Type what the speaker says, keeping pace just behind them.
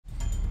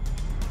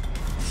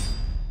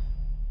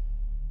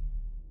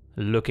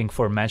Looking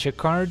for Magic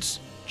cards?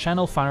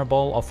 Channel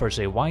Fireball offers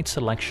a wide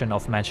selection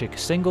of Magic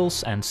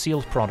singles and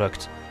sealed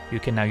product. You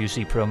can now use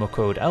the promo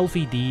code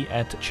LVD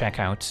at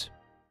checkout.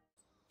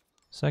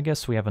 So I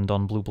guess we haven't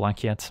done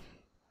blue-black yet,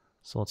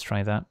 so let's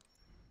try that.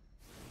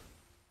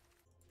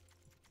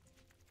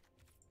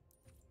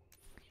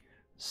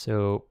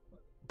 So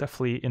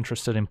definitely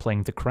interested in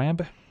playing the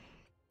crab.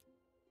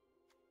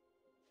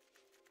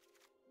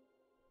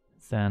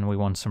 Then we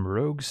want some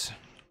rogues.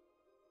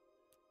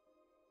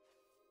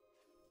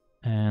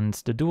 And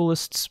the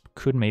duelists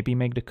could maybe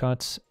make the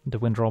cut. The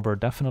windrobber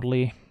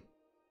definitely.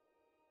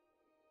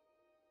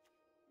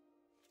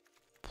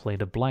 Play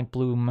the black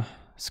bloom,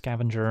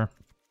 scavenger,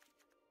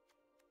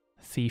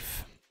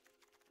 thief,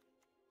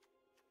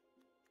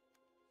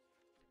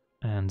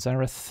 and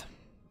Zareth.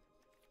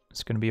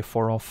 It's going to be a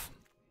 4-off.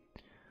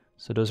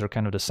 So those are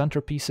kind of the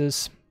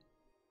centerpieces.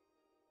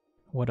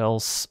 What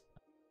else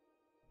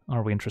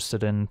are we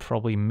interested in?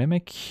 Probably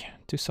Mimic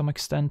to some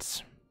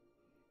extent.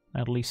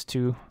 At least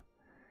 2.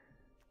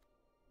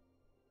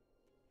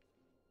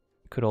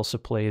 Could also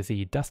play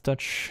the Death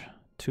Touch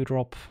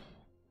 2-drop.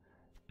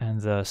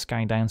 And the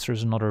Sky Dancer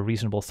is another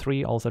reasonable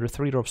 3, although the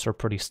 3-drops are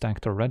pretty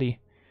stacked already.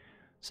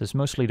 So it's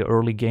mostly the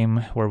early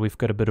game where we've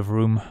got a bit of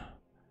room.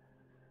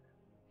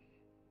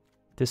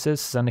 This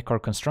is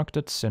Zendikar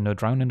constructed, so no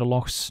Drown in the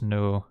Lochs,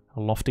 no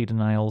Lofty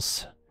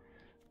Denials.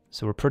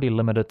 So we're pretty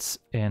limited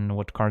in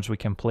what cards we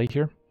can play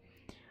here.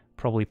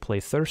 Probably play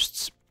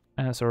Thirsts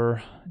as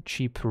our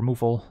cheap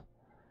removal.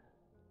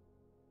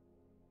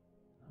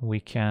 We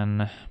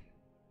can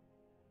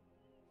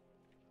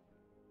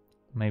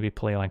maybe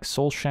play like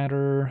Soul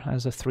Shatter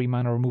as a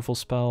 3-mana removal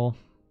spell.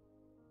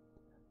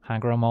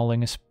 Hagra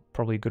Mauling is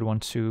probably a good one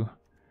too.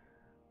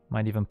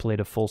 Might even play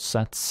the full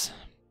sets.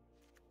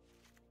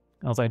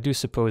 Although I do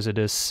suppose it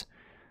is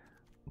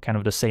kind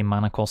of the same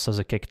mana cost as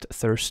a kicked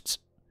Thirst.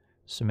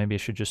 So maybe I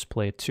should just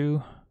play it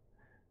 2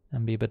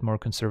 and be a bit more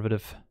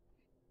conservative.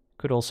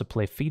 Could also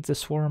play Feed the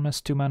Swarm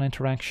as 2-mana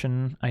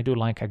interaction. I do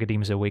like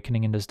Academy's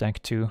Awakening in this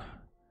deck too.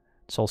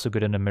 It's also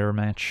good in the mirror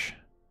match.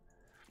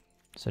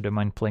 So I don't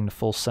mind playing the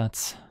full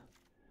set.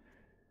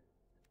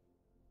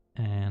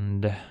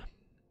 And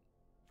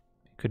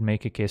could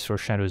make a case for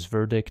Shadow's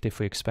Verdict if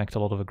we expect a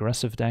lot of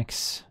aggressive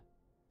decks.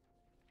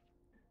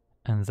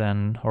 And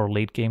then our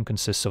late game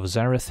consists of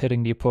Zareth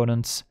hitting the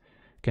opponents.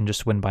 Can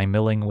just win by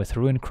milling with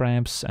Ruin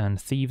Crabs and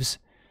Thieves.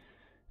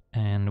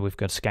 And we've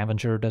got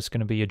Scavenger that's going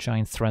to be a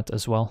giant threat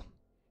as well.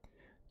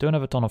 Don't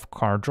have a ton of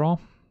card draw,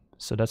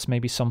 so that's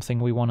maybe something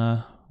we want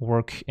to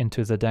work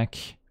into the deck.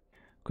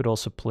 Could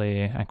also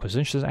play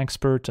Acquisitions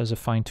Expert as a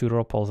fine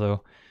 2-drop,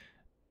 although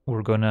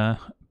we're gonna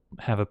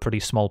have a pretty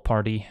small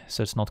party,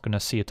 so it's not gonna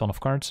see a ton of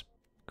cards.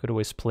 Could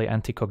always play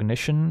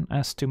Anti-Cognition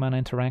as 2-mana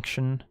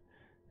interaction.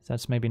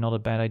 That's maybe not a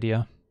bad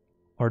idea.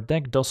 Our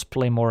deck does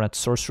play more at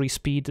sorcery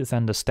speed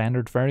than the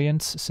standard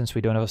variants, since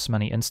we don't have as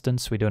many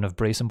instants, we don't have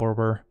Brazen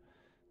Borber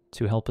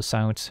to help us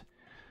out.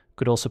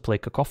 Could also play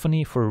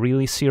Cacophony if we're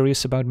really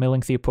serious about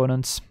milling the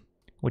opponents,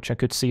 which I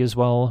could see as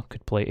well.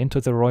 Could play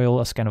Into the Royal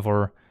as kind of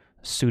our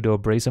pseudo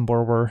Brazen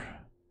Borber.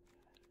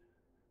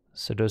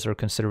 So those are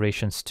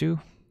considerations too.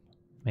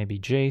 Maybe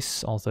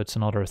Jace, although it's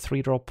another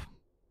 3-drop.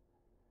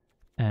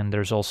 And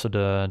there's also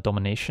the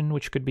Domination,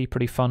 which could be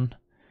pretty fun.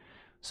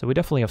 So we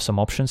definitely have some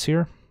options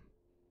here.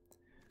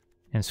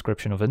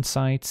 Inscription of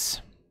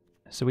Insights.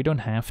 So we don't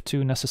have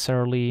to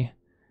necessarily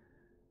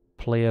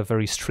play a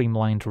very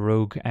streamlined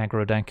rogue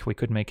aggro deck. We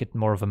could make it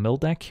more of a mill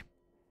deck.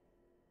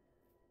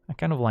 I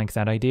kind of like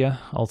that idea,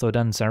 although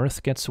then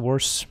Zareth gets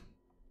worse.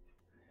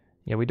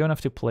 Yeah, we don't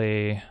have to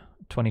play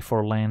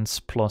 24 lands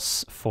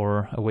plus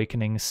 4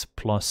 Awakenings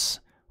plus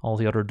all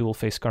the other dual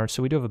face cards,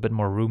 so we do have a bit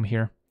more room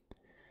here.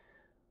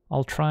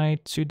 I'll try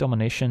 2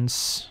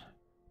 Dominations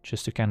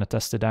just to kind of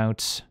test it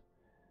out.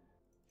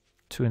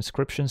 2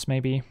 Inscriptions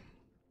maybe.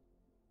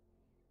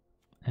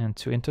 And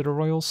 2 Into the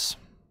Royals.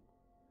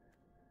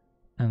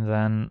 And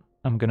then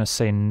I'm gonna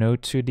say no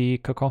to the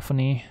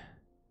Cacophony.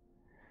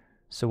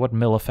 So what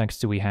mill effects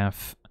do we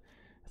have?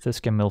 This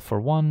can mill for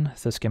 1,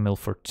 this can mill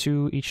for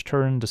 2 each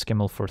turn, this can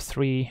mill for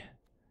 3.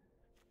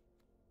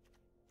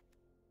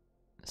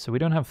 So we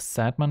don't have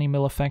that many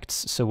mill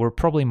effects, so we're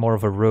probably more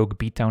of a rogue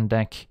beatdown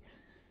deck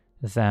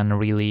than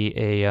really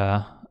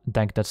a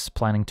deck that's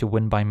planning to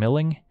win by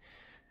milling,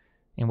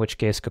 in which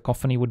case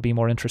Cacophony would be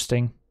more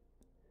interesting.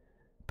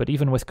 But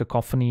even with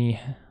Cacophony,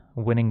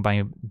 winning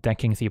by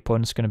decking the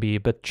opponent is going to be a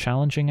bit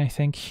challenging, I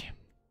think.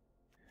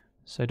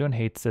 So I don't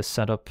hate this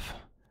setup.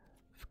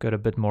 I've got a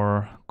bit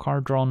more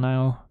card draw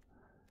now.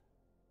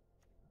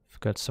 I've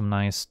got some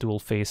nice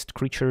dual-faced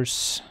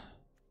creatures.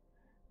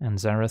 And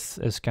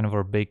Zareth is kind of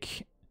our big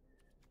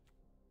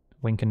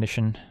win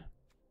condition.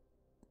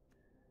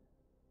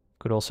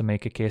 Could also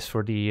make a case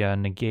for the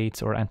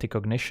Negate or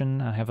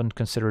Anti-Cognition. I haven't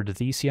considered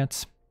these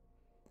yet.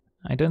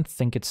 I don't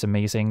think it's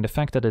amazing. The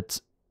fact that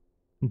it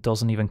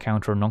doesn't even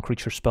counter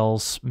non-creature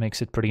spells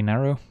makes it pretty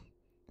narrow.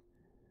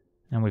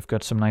 And we've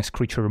got some nice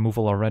creature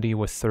removal already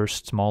with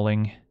Thirst,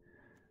 Mauling.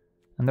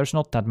 And there's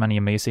not that many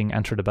amazing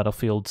enter the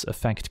battlefield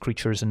effect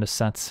creatures in the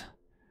set.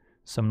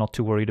 so I'm not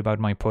too worried about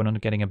my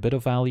opponent getting a bit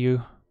of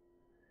value.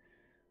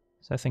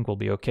 So I think we'll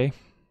be okay.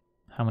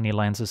 How many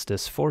lands is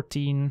this?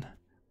 14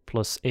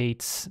 plus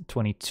 8,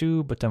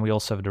 22, but then we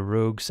also have the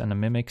rogues and the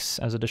mimics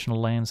as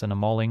additional lands and a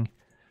mauling.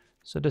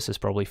 So this is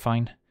probably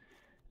fine.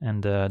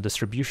 And the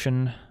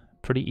distribution,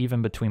 pretty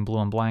even between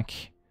blue and black.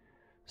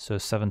 So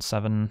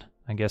 7-7,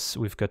 I guess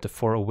we've got the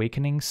 4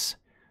 awakenings.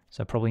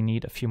 So I probably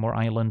need a few more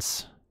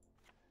islands.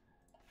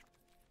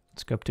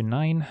 Let's go up to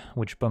 9,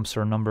 which bumps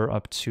our number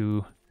up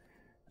to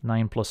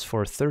 9 plus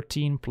 4,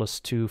 13, plus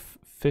 2,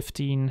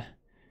 15,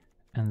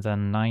 and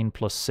then 9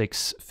 plus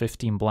 6,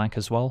 15 black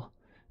as well,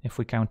 if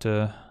we count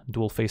the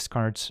dual-faced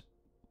cards.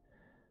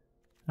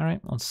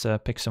 Alright, let's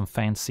pick some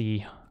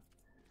fancy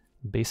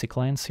basic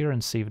lands here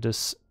and see if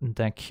this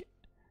deck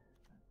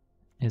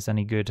is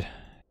any good.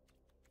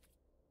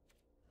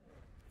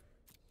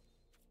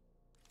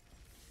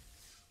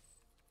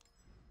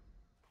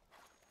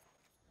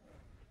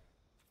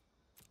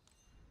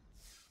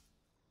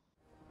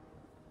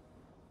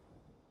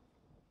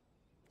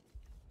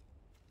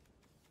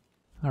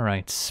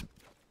 Alright,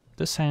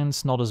 this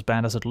hand's not as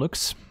bad as it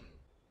looks.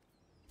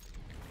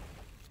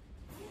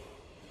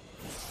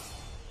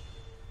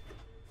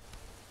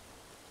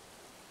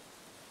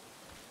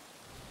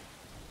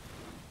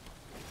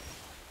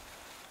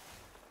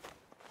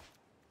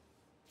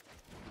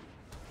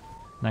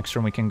 Next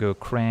turn we can go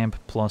Crab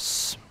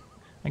plus...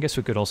 I guess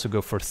we could also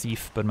go for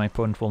Thief, but my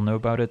opponent will know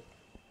about it.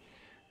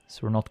 So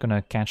we're not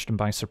gonna catch them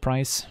by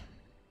surprise.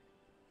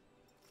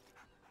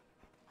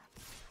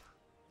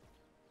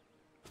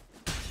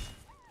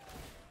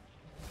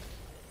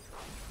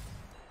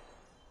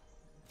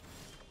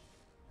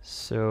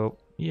 So,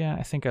 yeah,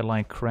 I think I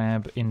like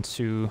Crab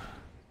into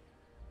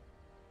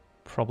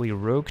probably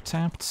Rogue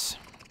tapped.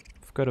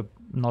 I've got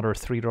another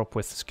 3-drop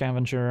with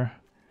Scavenger,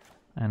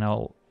 and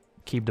I'll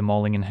keep the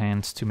Mauling in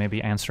hand to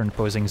maybe answer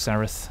opposing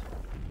Zareth.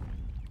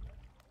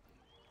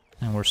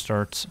 And we'll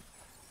start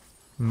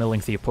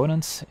milling the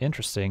opponent.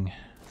 Interesting.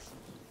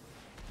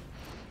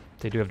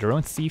 They do have their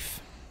own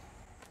Thief.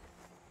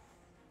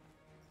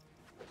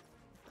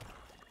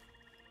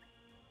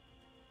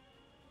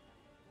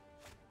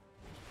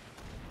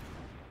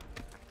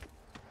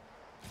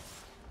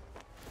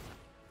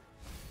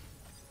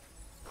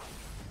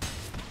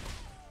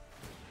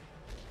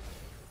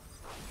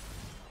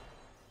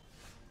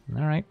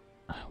 Alright,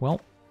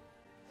 well.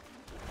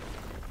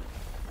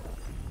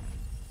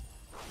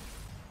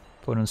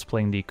 Opponent's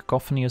playing the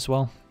Cacophony as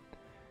well.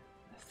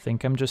 I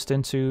think I'm just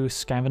into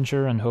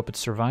Scavenger and hope it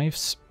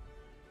survives.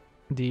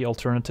 The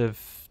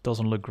alternative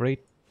doesn't look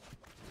great.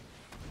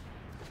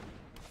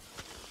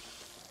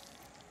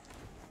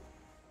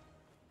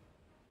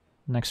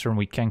 Next turn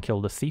we can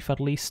kill the Thief at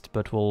least,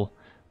 but we'll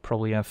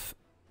probably have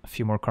a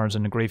few more cards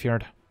in the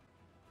graveyard.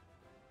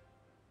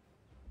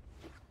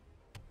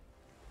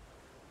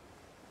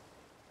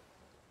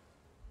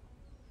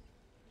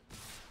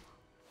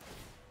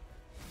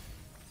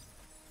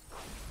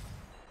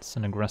 It's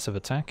an aggressive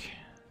attack.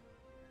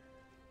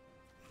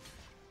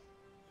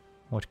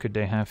 What could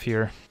they have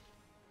here?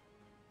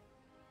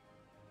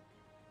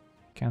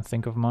 Can't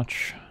think of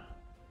much.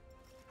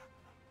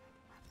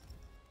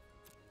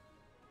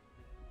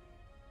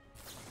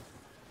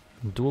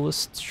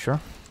 Duelist, sure.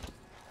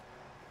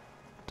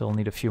 They'll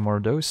need a few more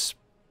of those.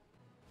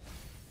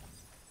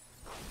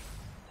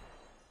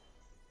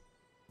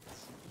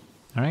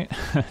 Alright,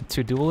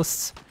 2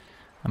 duelists.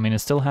 I mean, it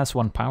still has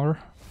 1 power.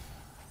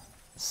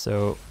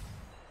 So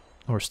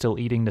we're still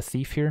eating the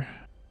Thief here.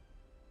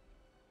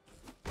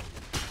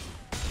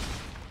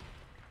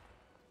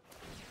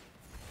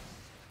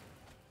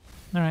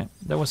 Alright,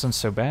 that wasn't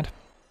so bad.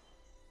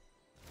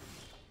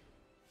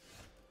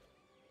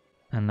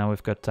 And now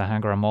we've got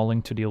Hagra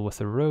Mauling to deal with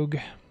the Rogue.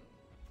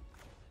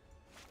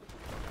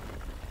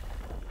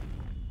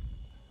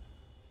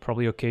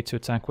 Probably okay to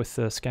attack with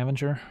the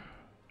Scavenger,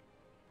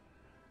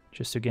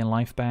 just to gain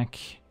life back.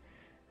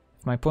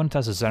 If my opponent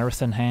has a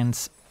Zareth in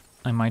hand,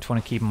 I might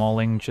want to keep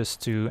Mauling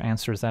just to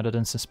answer that at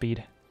instant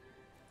speed.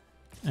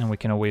 And we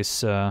can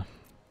always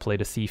play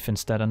the Thief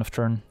instead end of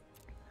turn.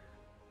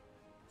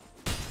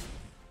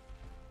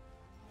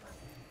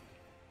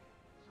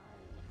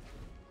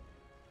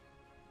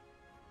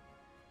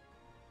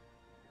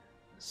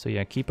 So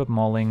yeah, keep up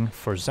Mauling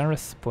for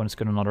Zareth. Opponent's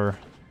got another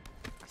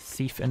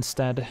Thief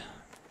instead.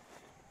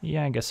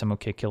 Yeah, I guess I'm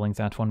okay killing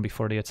that one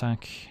before the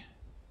attack.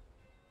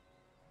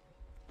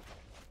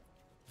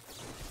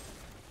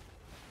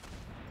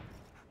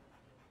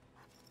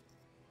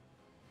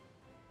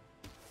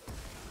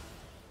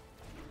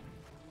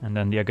 And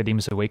then the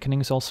Agadeem's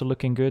Awakening is also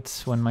looking good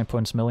when my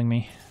opponent's milling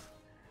me.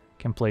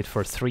 Can play it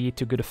for 3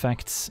 to good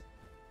effects.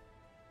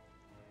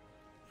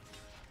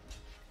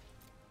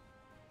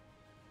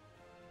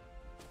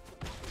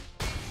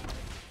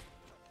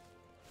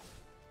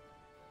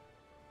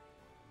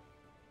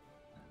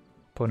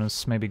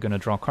 Opponent's maybe gonna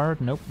draw a card.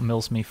 Nope,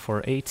 mills me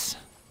for 8.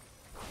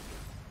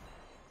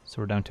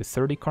 So we're down to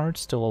 30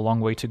 cards, still a long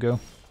way to go.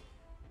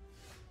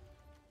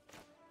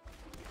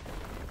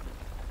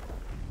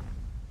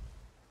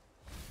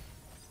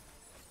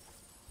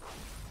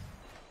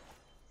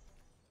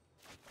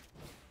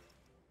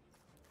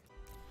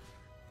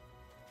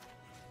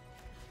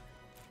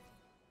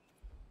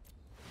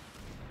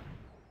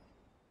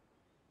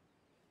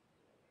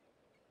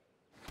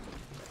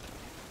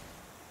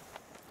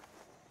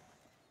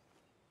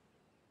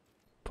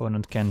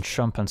 Opponent can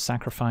jump and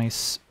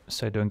sacrifice,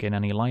 so I don't gain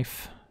any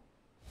life.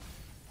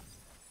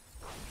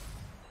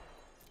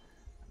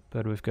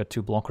 But we've got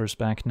 2 blockers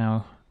back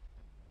now.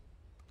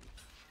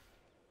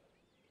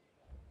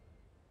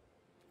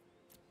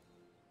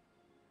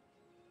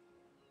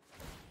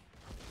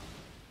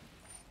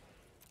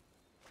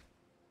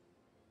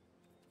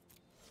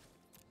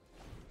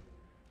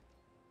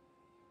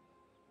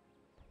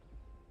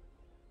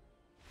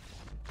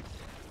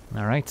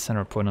 Alright, and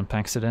our opponent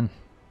packs it in.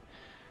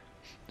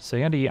 So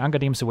yeah, the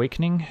Agadeem's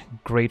Awakening,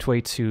 great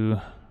way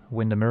to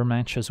win the mirror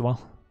match as well.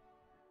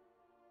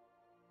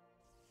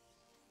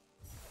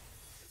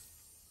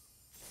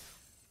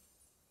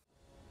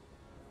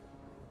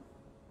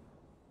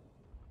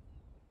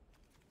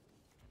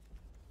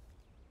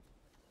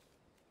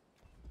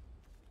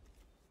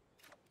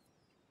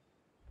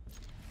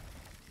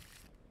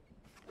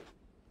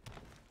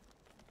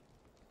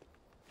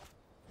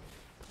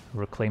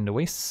 Reclaim the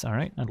Wastes,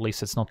 alright, at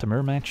least it's not the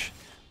mirror match.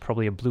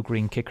 Probably a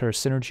blue-green kicker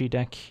synergy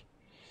deck.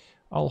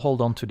 I'll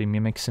hold on to the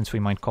Mimic since we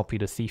might copy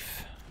the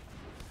Thief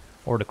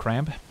or the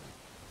Crab.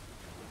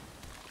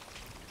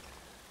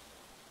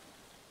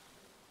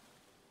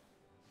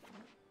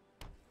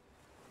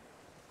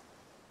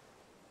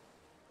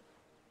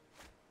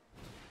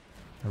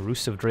 A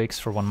Roost of Drakes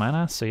for 1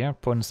 mana, so yeah,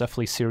 opponent's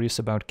definitely serious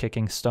about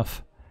kicking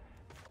stuff.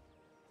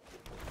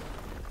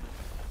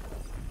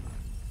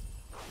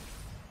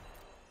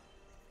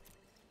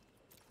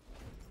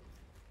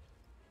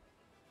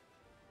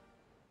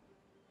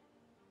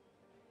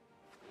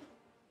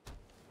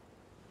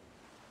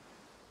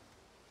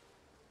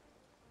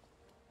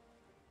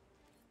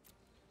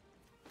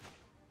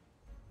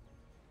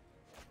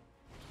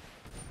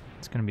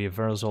 It's gonna be a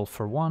Verazol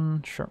for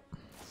 1, sure.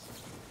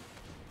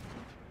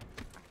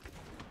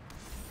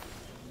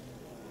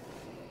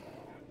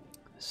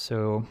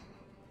 So,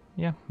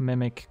 yeah,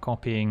 Mimic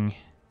copying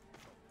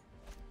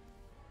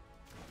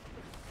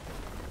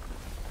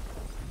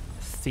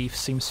Thief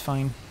seems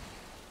fine.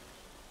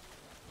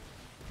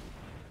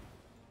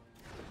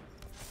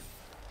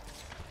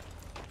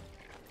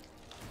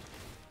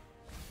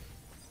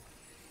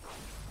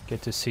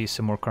 Get to see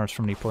some more cards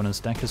from the opponent's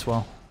deck as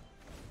well.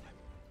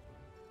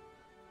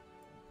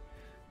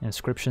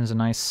 Inscription's a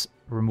nice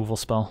removal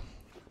spell.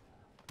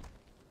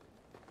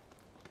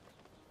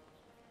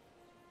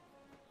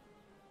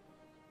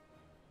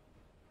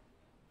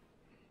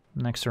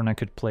 Next turn I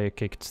could play a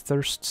Kicked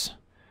Thirsts,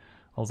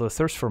 although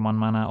Thirst for 1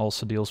 mana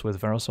also deals with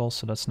Verazol,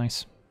 so that's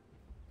nice.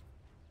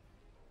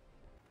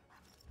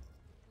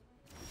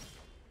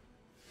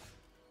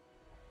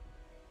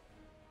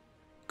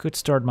 Could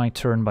start my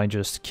turn by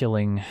just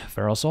killing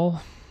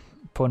Verazol.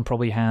 Opponent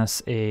probably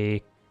has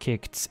a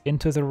Kicked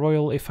into the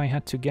Royal if I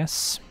had to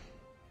guess.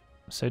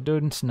 So I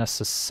don't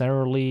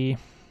necessarily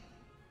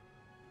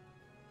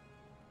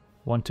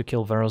want to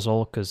kill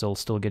Verazol because I'll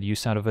still get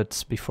use out of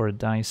it before it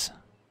dies.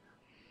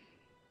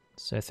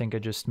 So I think I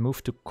just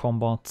move to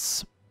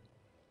combat.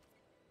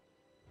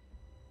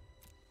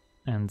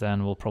 And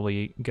then we'll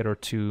probably get our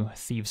 2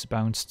 Thieves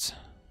bounced.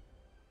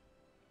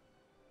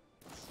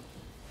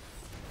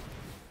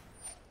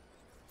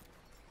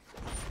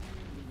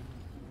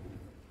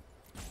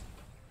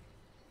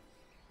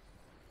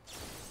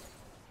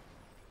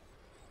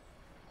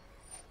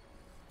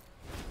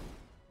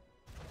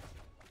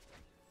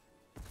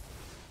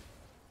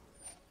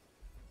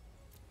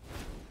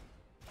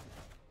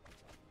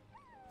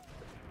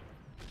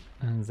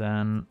 And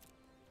then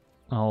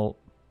I'll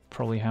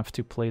probably have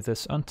to play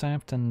this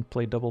untapped and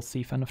play double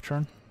Thief end of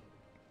turn.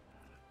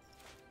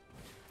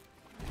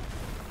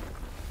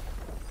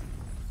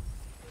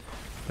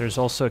 There's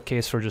also a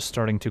case for just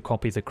starting to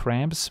copy the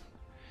Crabs,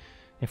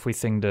 if we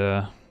think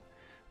the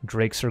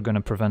Drakes are going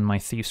to prevent my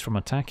Thieves from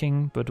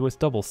attacking, but with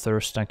double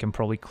Thirst I can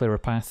probably clear a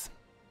path.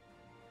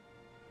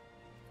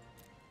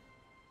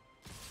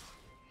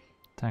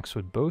 Attacks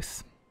with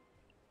both.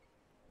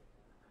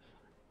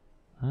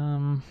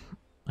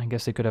 I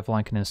guess they could have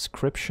like an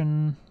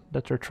inscription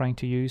that they're trying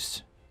to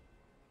use.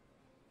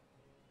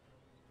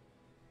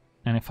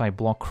 And if I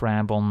block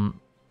Crab on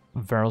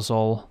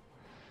Verazol,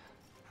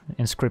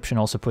 inscription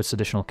also puts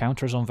additional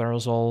counters on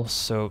Verazol,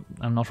 so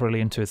I'm not really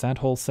into that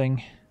whole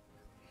thing.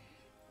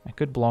 I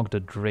could block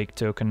the Drake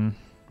token,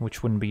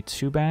 which wouldn't be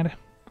too bad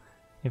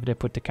if they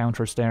put the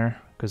counters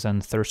there, because then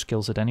Thirst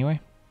kills it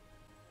anyway.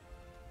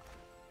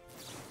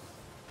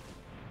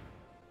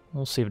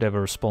 We'll see if they have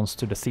a response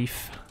to the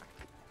Thief.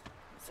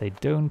 They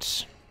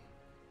don't.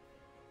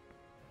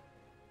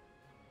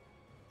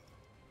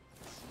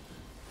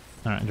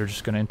 Alright, they're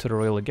just gonna enter the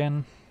Royal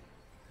again.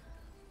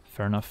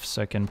 Fair enough,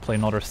 so I can play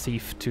another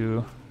Thief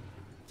to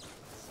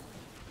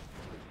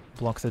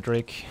block the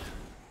Drake.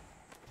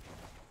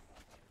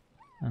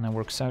 And that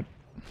works out.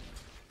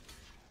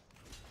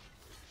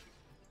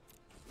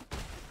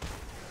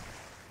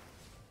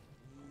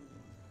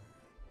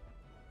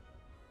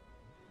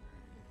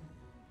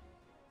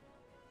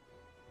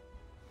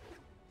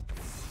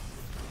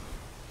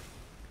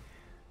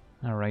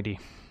 Alrighty.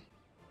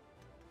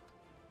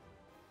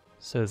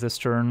 So this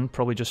turn,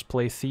 probably just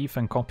play Thief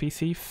and copy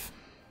Thief.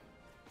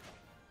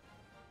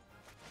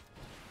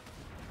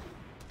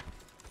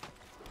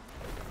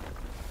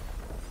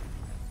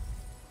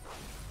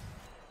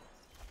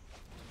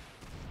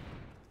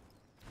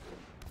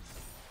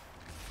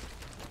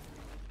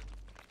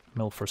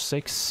 Mill for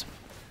 6.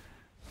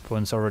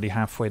 Opponent's already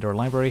halfway their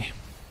library.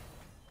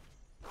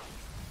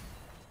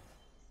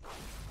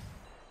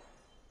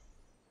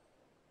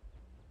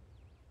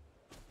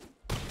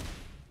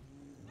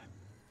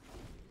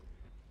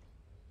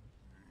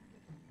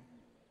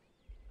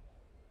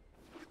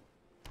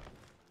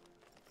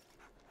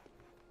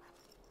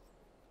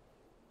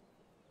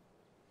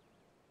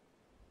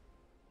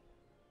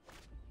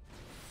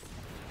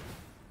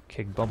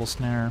 Kick Bubble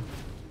Snare.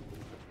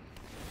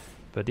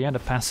 But yeah, the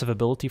passive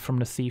ability from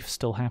the Thief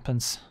still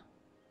happens.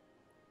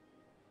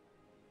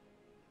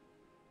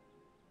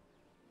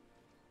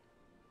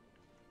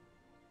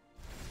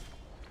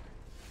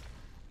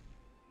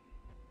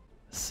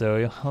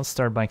 So I'll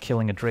start by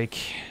killing a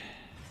Drake.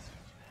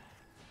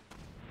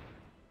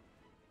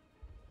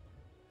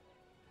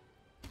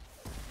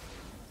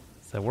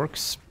 That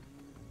works.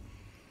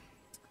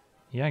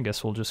 Yeah, I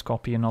guess we'll just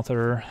copy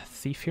another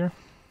Thief here.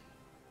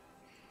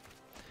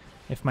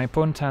 If my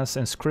opponent has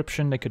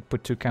Inscription, they could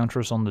put 2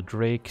 counters on the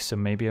Drake, so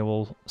maybe I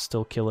will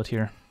still kill it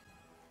here.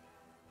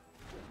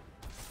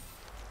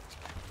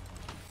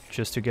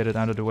 Just to get it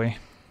out of the way.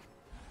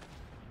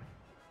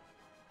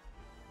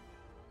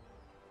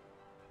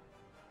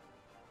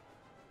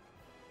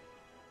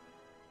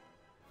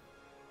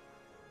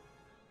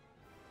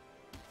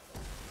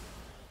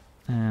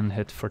 And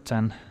hit for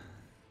 10.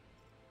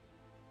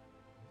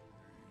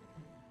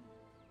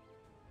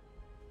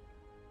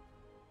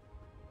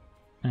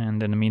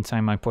 And in the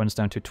meantime, my opponent's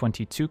down to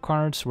 22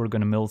 cards. We're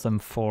going to mill them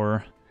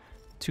for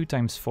 2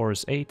 times 4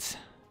 is 8.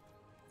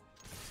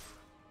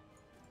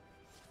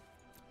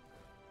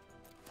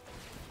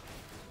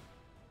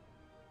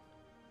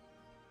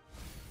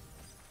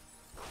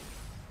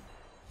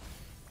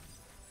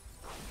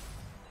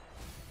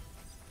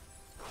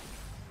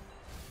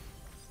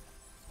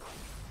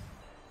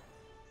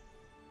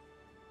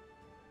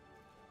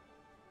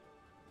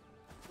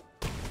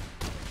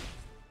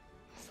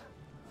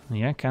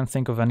 Yeah, can't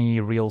think of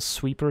any real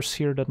sweepers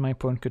here that my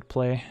opponent could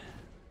play.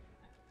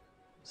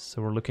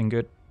 So we're looking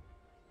good.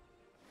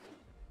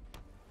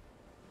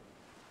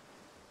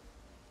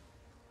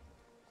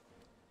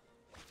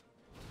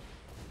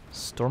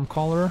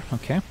 Stormcaller,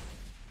 okay.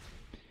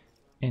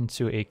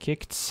 Into a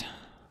kicked.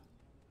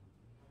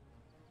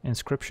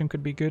 Inscription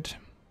could be good.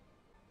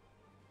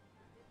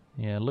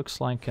 Yeah, looks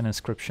like an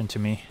Inscription to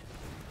me.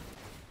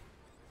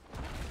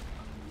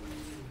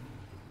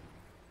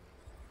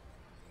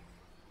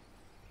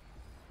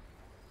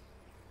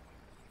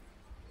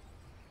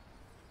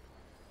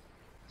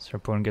 So our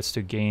opponent gets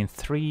to gain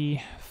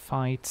 3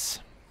 fights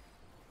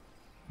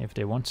if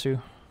they want to.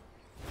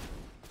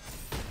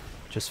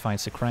 Just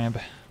fights a crab.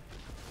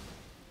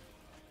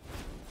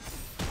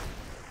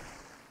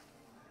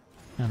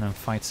 And then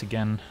fights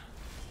again.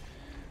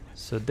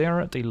 So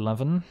they're at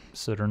 11,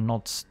 so they're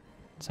not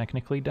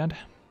technically dead.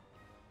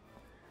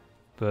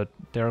 But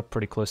they're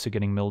pretty close to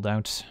getting milled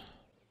out.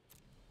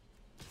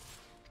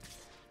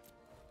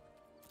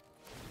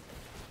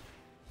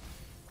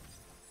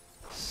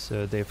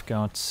 So they've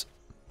got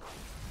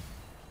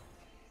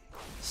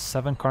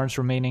 7 cards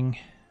remaining.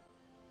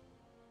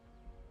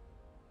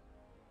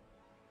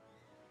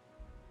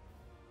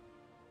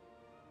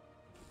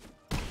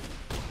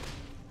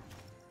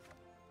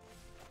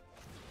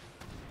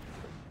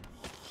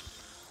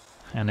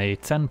 And a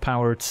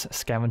 10-powered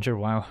Scavenger,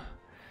 wow.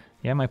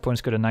 Yeah, my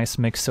opponent's got a nice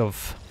mix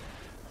of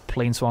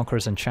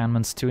Planeswalkers,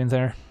 enchantments too in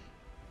there.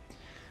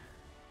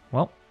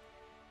 Well,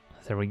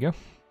 there we go.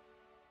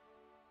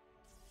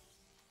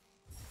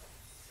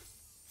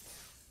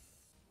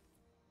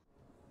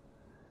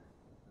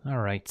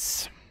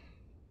 Alright.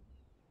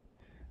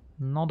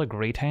 Not a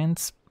great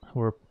hand.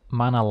 We're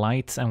mana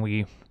light and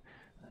we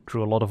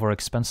drew a lot of our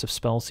expensive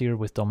spells here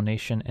with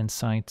Domination,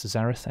 Insight,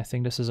 Zareth. I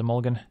think this is a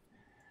mulligan.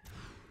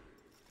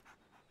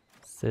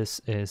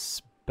 This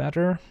is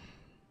better.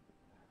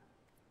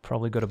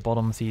 Probably got to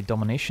bottom the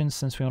Domination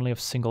since we only have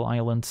single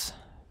islands.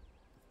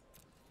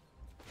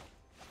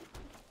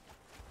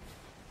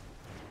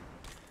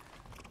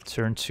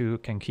 Turn 2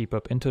 can keep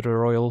up into the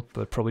Royal,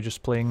 but probably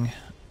just playing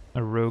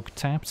a Rogue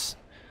tapped.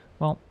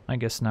 Well, I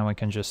guess now I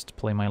can just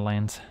play my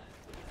land.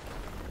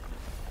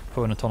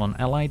 Opponent on an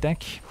ally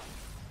deck.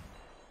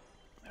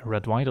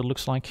 Red-white it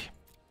looks like.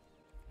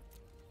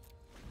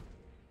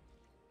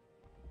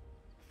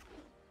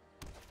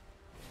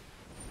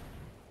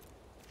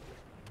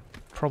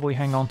 Probably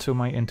hang on to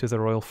my Into the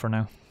Royal for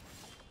now.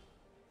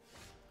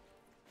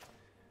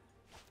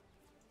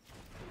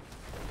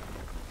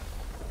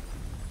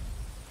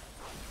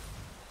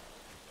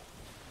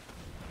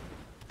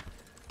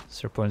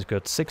 So opponent's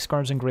got 6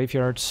 cards in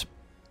graveyards.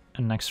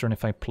 And next turn,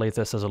 if I play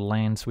this as a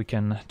land, we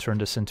can turn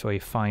this into a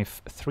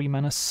 5/3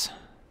 menace.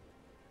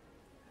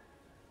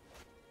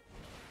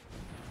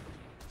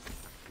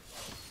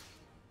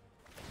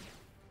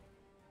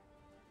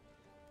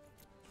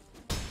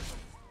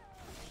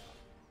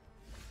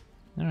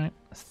 Alright,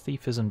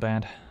 Thief isn't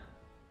bad.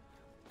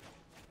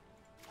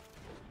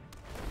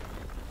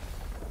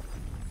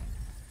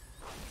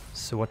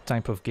 So what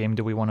type of game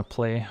do we want to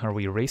play? Are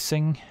we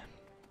racing?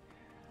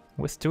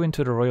 With 2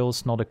 into the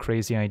Royals, not a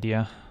crazy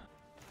idea.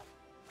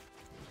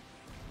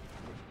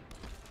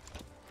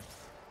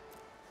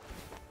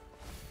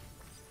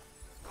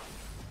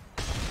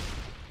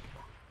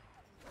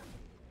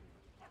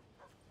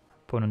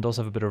 Opponent does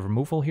have a bit of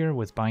removal here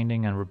with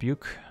Binding and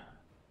Rebuke.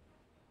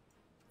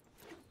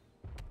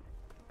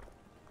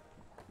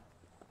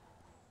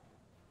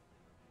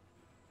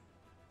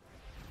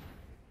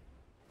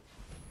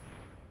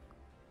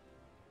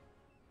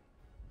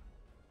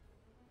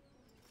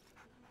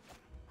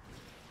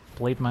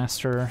 Blade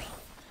Master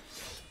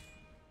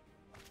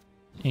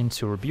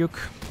into Rebuke.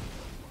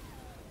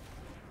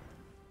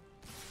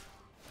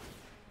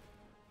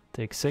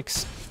 Take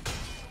 6.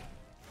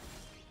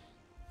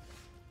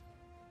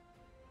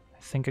 I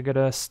think I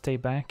gotta stay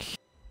back.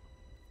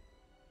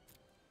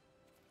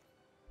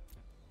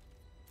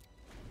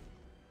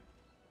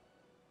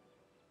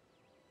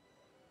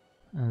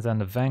 And then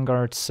the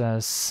Vanguard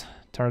says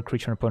target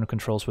creature an opponent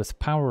controls with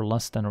power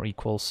less than or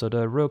equal, so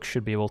the Rogue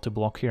should be able to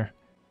block here.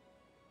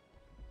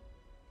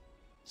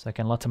 So I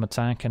can let him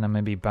attack and then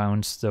maybe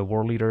bounce the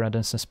War Leader at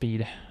instant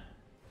speed.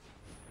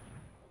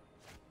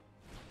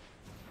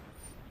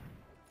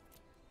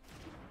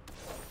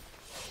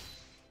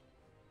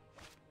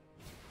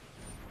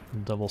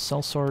 Double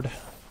Sellsword.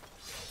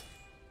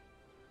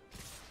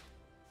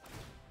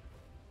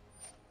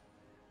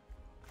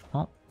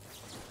 Well,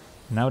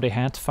 now they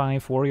had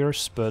 5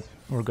 warriors, but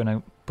we're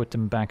gonna put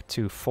them back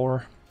to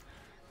 4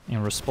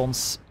 in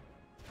response.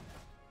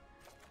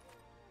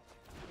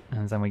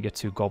 And then we get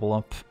to gobble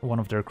up one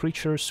of their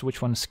creatures. Which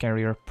one is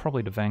scarier?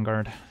 Probably the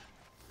Vanguard.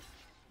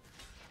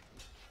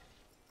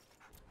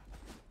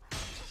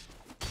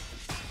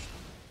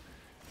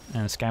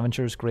 And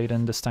Scavenger is great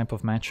in this type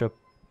of matchup.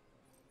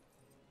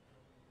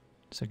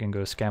 So I can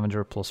go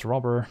Scavenger plus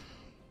Robber.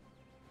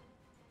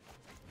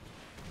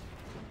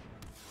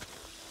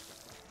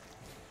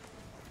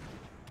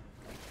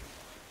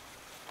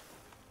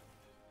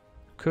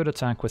 Could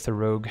attack with the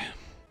Rogue.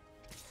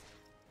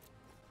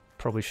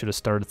 Probably should have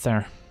started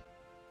there.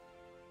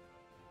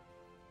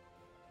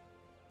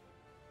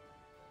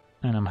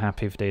 And I'm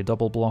happy if they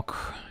double block.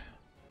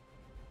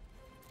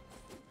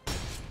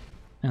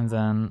 And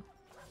then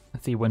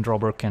the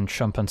Windrobber can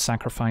jump and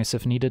sacrifice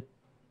if needed.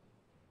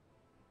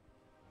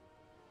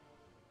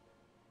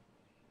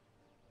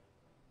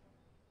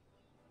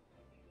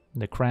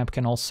 The Crab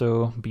can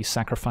also be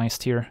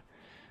sacrificed here.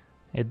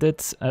 It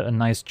did a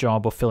nice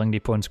job of filling the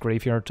opponent's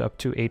graveyard up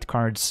to 8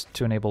 cards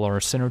to enable our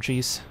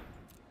synergies.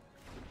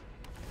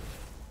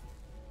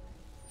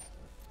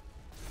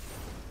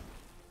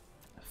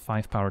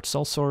 Five-powered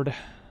Sellsword.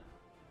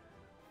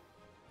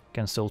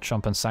 Can still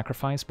jump and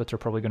sacrifice, but they're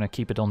probably going to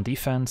keep it on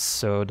defense,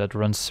 so that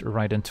runs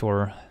right into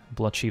our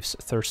Bloodchief's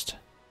Thirst.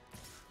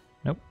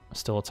 Nope,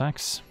 still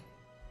attacks.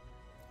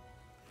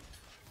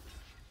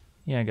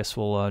 Yeah, I guess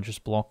we'll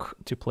just block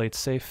to play it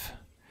safe.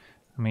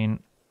 I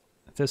mean,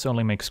 this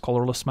only makes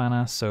colorless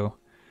mana, so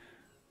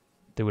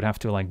they would have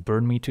to like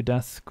burn me to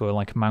death, go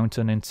like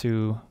Mountain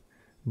into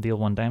deal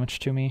 1 damage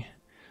to me.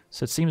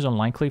 So it seems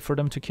unlikely for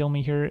them to kill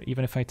me here,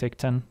 even if I take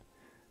 10.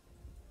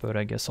 But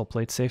I guess I'll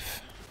play it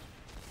safe.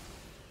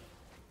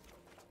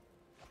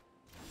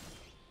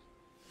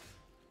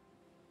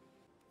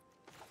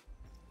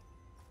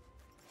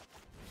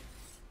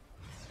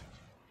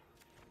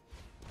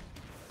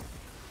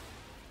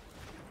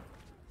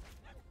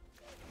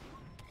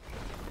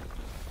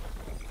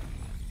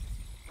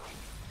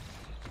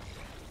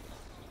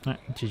 Alright,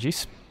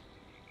 GG's.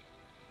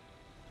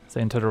 The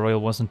Into the Royal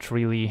wasn't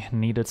really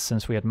needed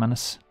since we had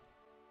Menace.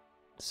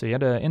 So yeah,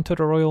 the Into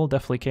the Royal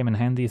definitely came in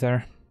handy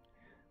there.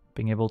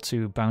 Being able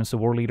to bounce the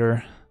War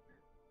Leader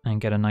and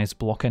get a nice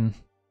block in.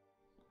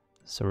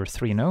 So we're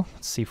 3-0.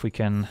 Let's see if we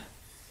can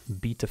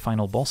beat the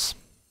final boss.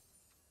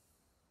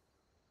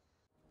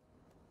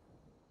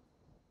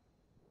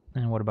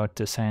 And what about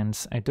this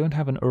hand? I don't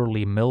have an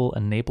early mill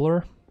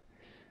enabler.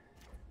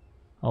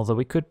 Although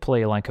we could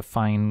play like a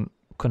fine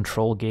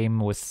control game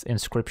with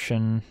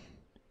Inscription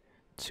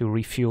to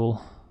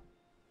refuel.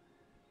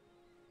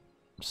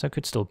 So I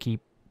could still keep.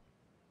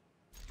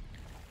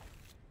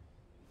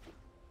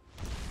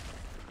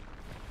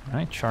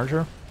 Alright,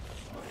 Charger.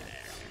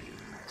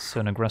 So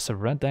an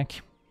aggressive red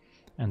deck.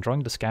 And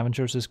drawing the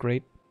Scavengers is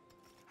great.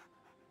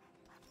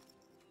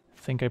 I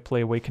think I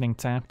play Awakening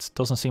tapped.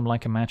 Doesn't seem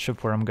like a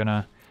matchup where I'm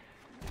gonna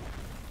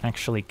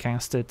actually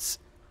cast it.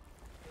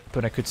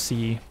 But I could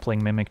see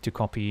playing Mimic to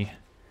copy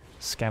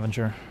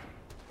Scavenger.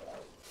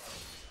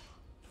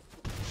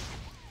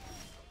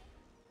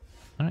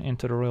 Alright,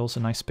 Into the Royal's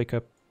a nice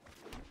pickup.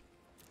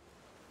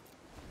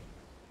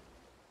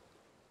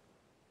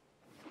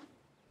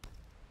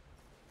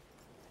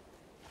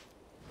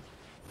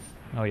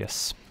 Oh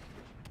yes.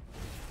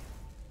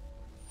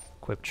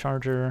 Equip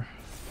Charger.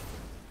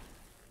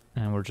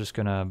 And we're just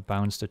gonna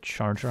bounce the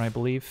Charger, I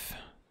believe.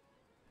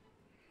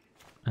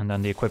 And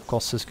then the equip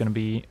cost is gonna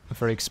be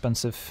very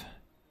expensive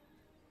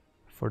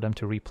for them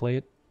to replay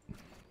it.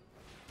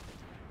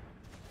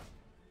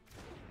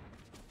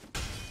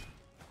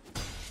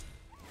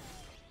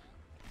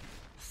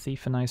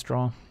 Thief, a nice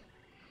draw.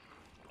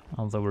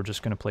 Although we're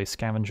just gonna play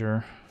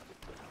Scavenger.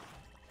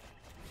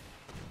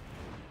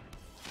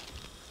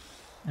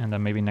 And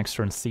then maybe next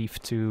turn Thief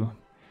to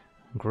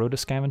grow the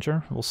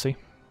Scavenger, we'll see.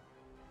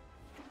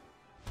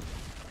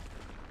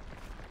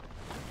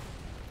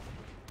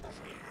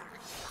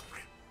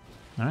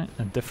 Alright,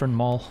 a different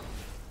Maul.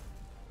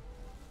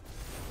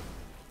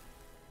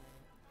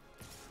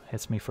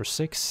 Hits me for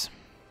 6.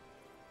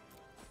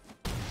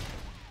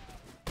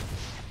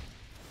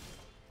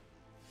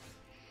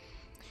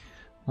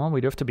 Well,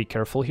 we do have to be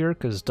careful here,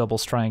 because Double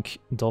Strike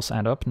does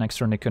add up. Next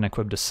turn they can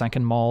equip the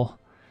second Maul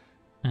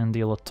and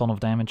deal a ton of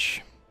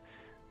damage.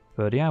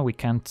 But yeah, we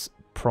can't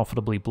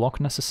profitably block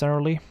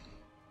necessarily.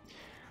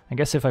 I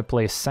guess if I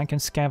play a second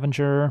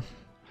Scavenger,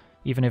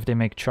 even if they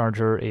make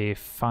Charger a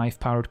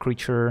 5-powered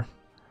creature,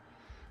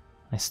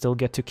 I still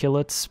get to kill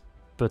it,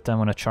 but then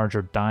when a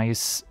Charger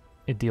dies,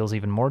 it deals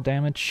even more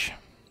damage.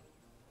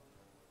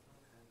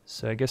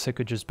 So I guess I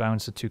could just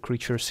bounce the 2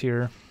 creatures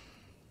here.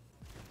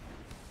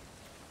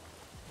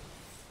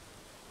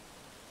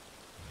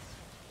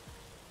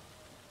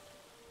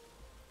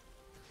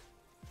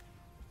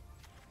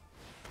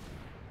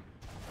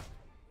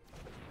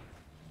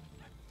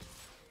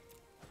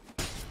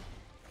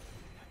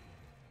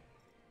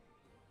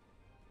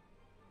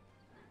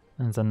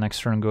 And then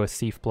next turn go a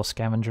Thief plus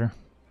Scavenger.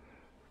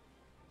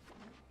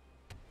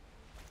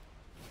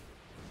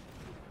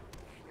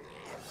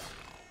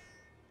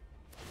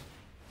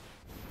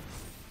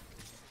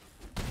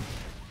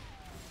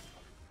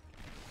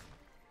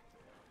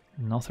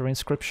 Another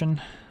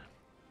Inscription.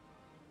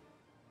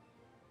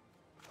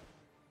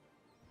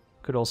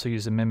 Could also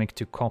use a Mimic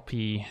to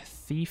copy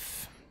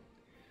Thief,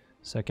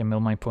 so I can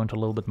mill my opponent a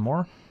little bit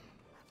more.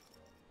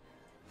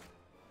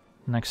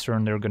 Next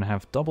turn they're gonna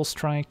have Double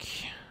Strike.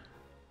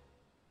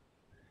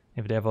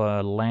 If they have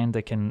a land,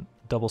 they can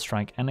Double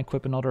Strike and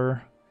equip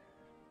another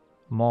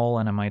Maul,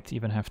 and I might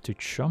even have to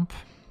jump.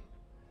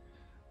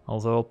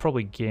 Although I'll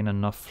probably gain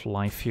enough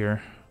life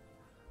here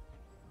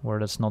where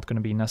that's not going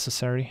to be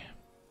necessary.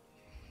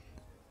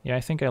 Yeah, I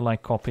think I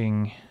like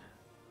copying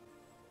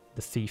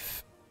the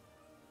Thief.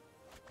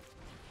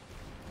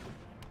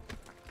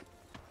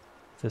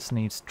 This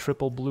needs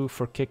triple blue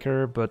for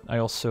kicker, but I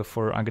also,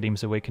 for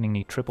Agadim's Awakening,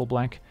 need triple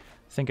black.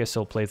 I think I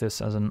still play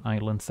this as an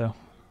island, though.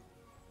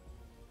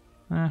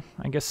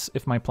 I guess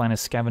if my plan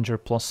is Scavenger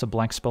plus a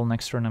black spell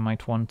next turn, I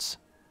might want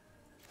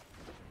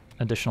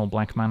additional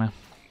black mana.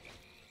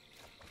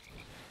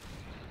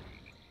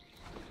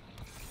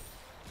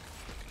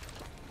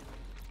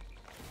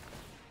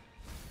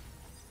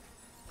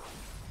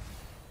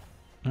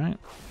 Alright.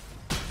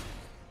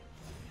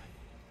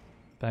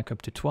 Back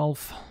up to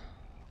 12.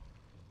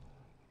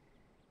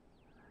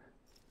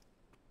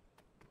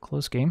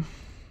 Close game.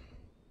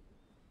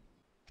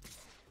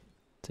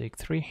 Take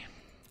 3.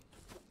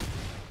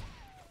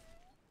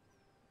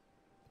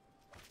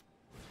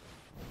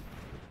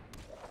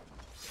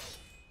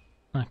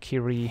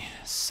 Akiri,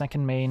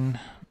 second main,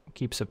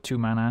 keeps up 2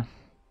 mana.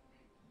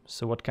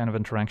 So what kind of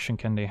interaction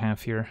can they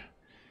have here?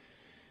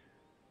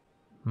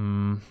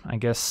 I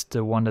guess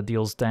the one that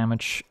deals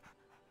damage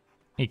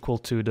equal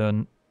to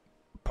the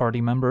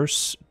party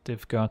members.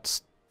 They've got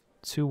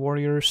 2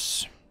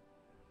 warriors.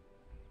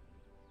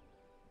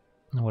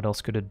 What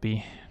else could it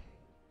be?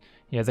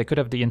 Yeah, they could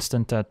have the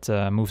instant that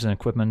moves and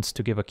equipment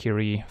to give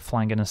Akiri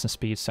flying and instant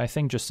speed. So I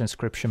think just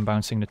Inscription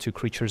bouncing the 2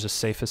 creatures is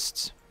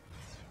safest.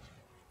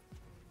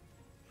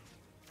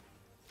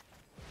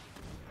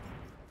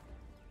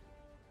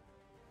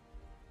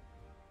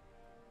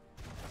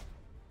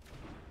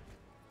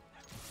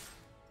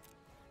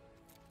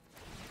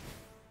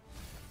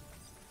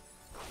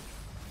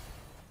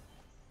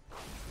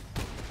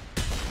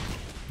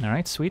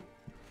 Alright, sweet.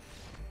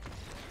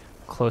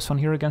 Close one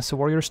here against the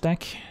Warriors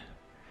deck.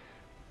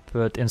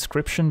 But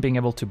Inscription being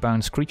able to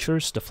bounce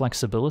creatures, the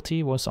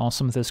flexibility was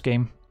awesome this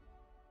game.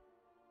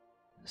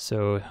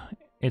 So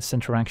it's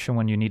interaction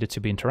when you need it to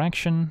be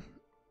interaction,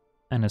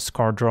 and it's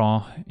card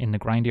draw in the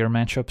grindier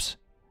matchups.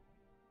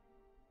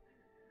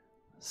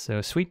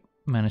 So sweet,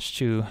 managed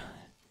to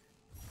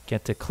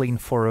get the clean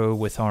 4-0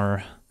 with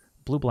our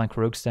blue-black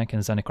Rogues deck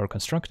and Zendikar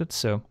constructed,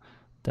 so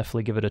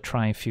definitely give it a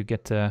try if you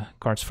get the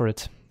cards for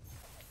it.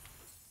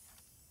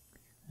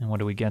 And what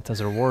do we get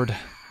as a reward?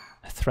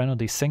 A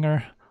Threnody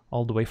Singer,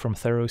 all the way from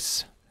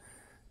Theros,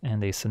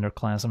 and a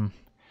Cinderclasm.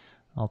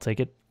 I'll take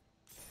it.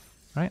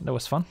 Alright, that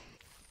was fun.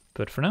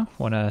 But for now,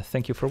 want to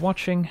thank you for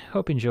watching,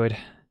 hope you enjoyed,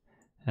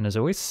 and as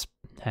always,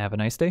 have a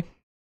nice day.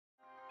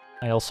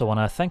 I also want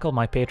to thank all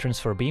my patrons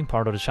for being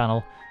part of the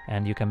channel,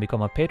 and you can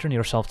become a patron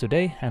yourself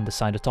today and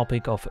decide the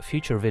topic of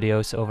future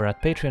videos over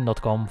at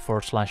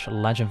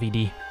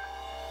patreon.com/LegenVD.